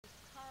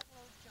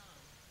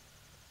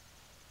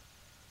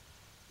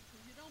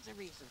was the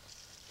reason?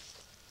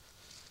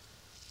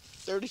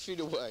 30 feet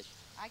away.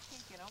 I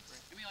can't get over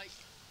it. I mean, like,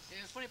 and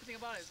the funny thing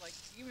about it is, like,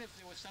 even if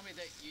it was somebody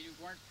that you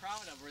weren't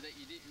proud of or that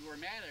you were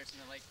mad at or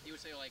something, like, you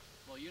would say, like,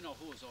 well, you know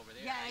who was over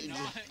there. Yeah, you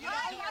exactly. know,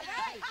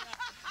 Right.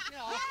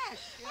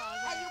 Yes.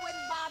 And you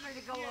wouldn't bother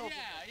to go over.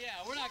 Yeah,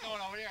 we're not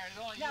going over there.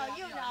 No,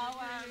 you know,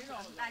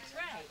 that's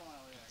right.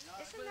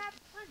 Isn't that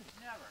funny?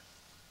 Never.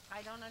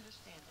 I don't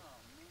understand it. Oh,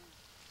 man.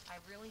 I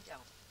really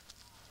don't.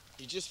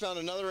 You just found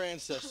another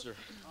ancestor.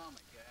 Oh,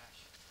 my gosh.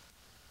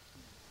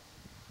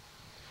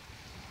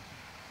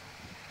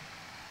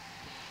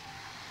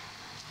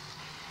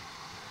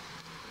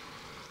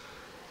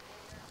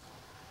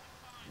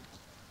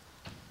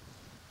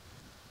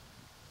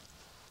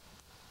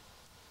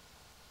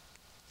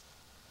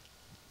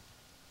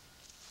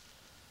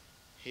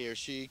 Here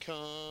she comes.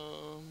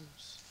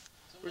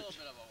 It's a little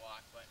bit of a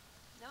walk, but...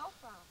 No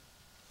problem.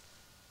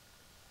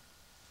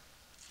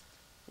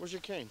 Where's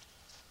your cane?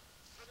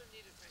 I don't need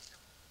it right now.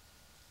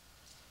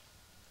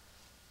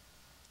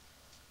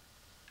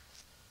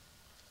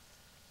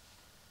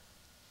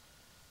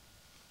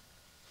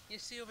 You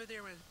see over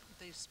there where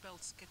they spelled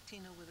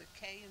Scatino with a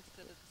K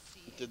instead of the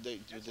C-H? Did they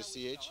do the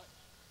CH?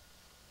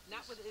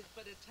 Not with it,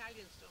 but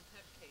Italians don't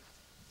have K's.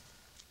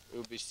 It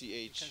would be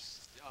CH.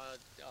 Because,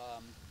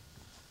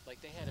 like,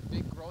 they had a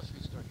big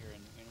grocery store here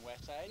in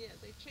West Side. Yeah,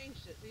 they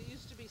changed it. It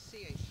used to be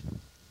CH.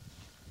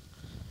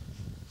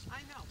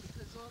 I know,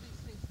 because all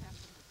these things happen.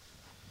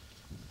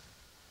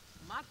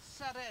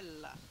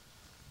 Mozzarella.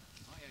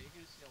 Oh, yeah, you're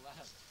going to see a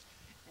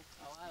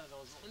lot of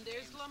those. And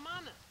there's names. La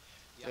Mana.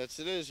 Yep. That's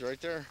it is, right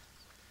there.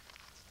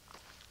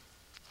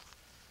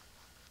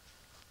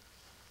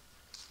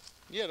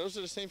 Yeah, those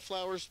are the same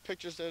flowers,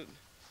 pictures that...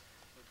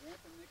 So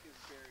Grandpa Nick is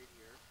buried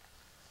here,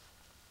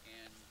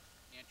 and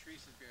Aunt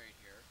Teresa's buried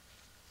here,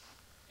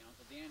 and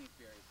Uncle Danny's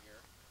buried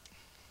here.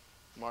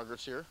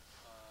 Margaret's here.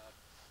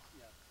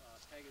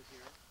 Peg is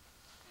here, and...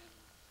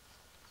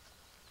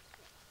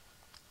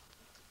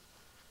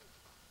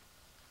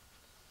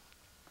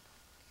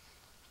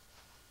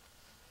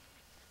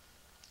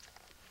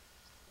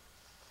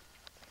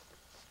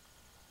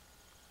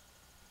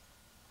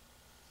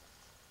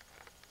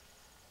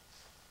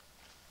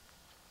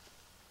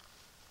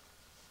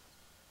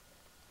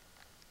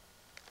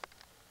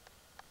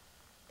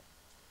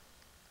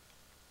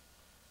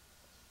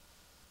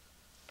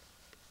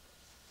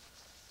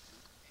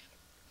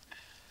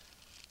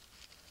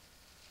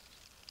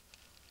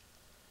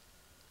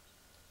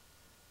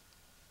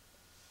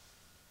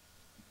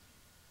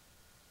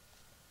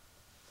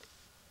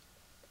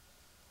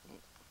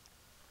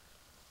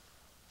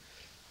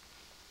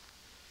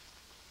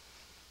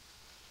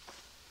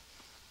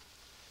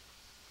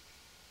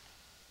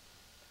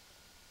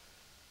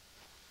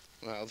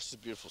 Wow, this is a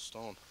beautiful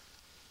stone.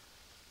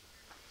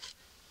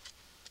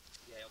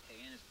 Yeah, okay,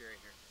 Ann is buried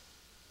here.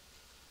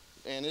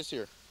 Ann is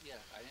here. Yeah,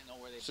 I didn't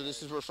know where they So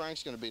this is where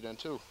Frank's going to be then,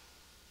 too.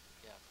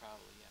 Yeah,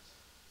 probably, yes.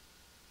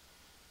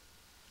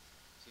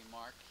 See,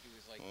 Mark, he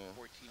was like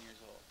 14 years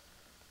old.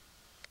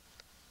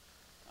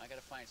 I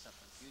gotta find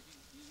something. You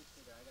just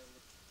sit there, I gotta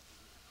look.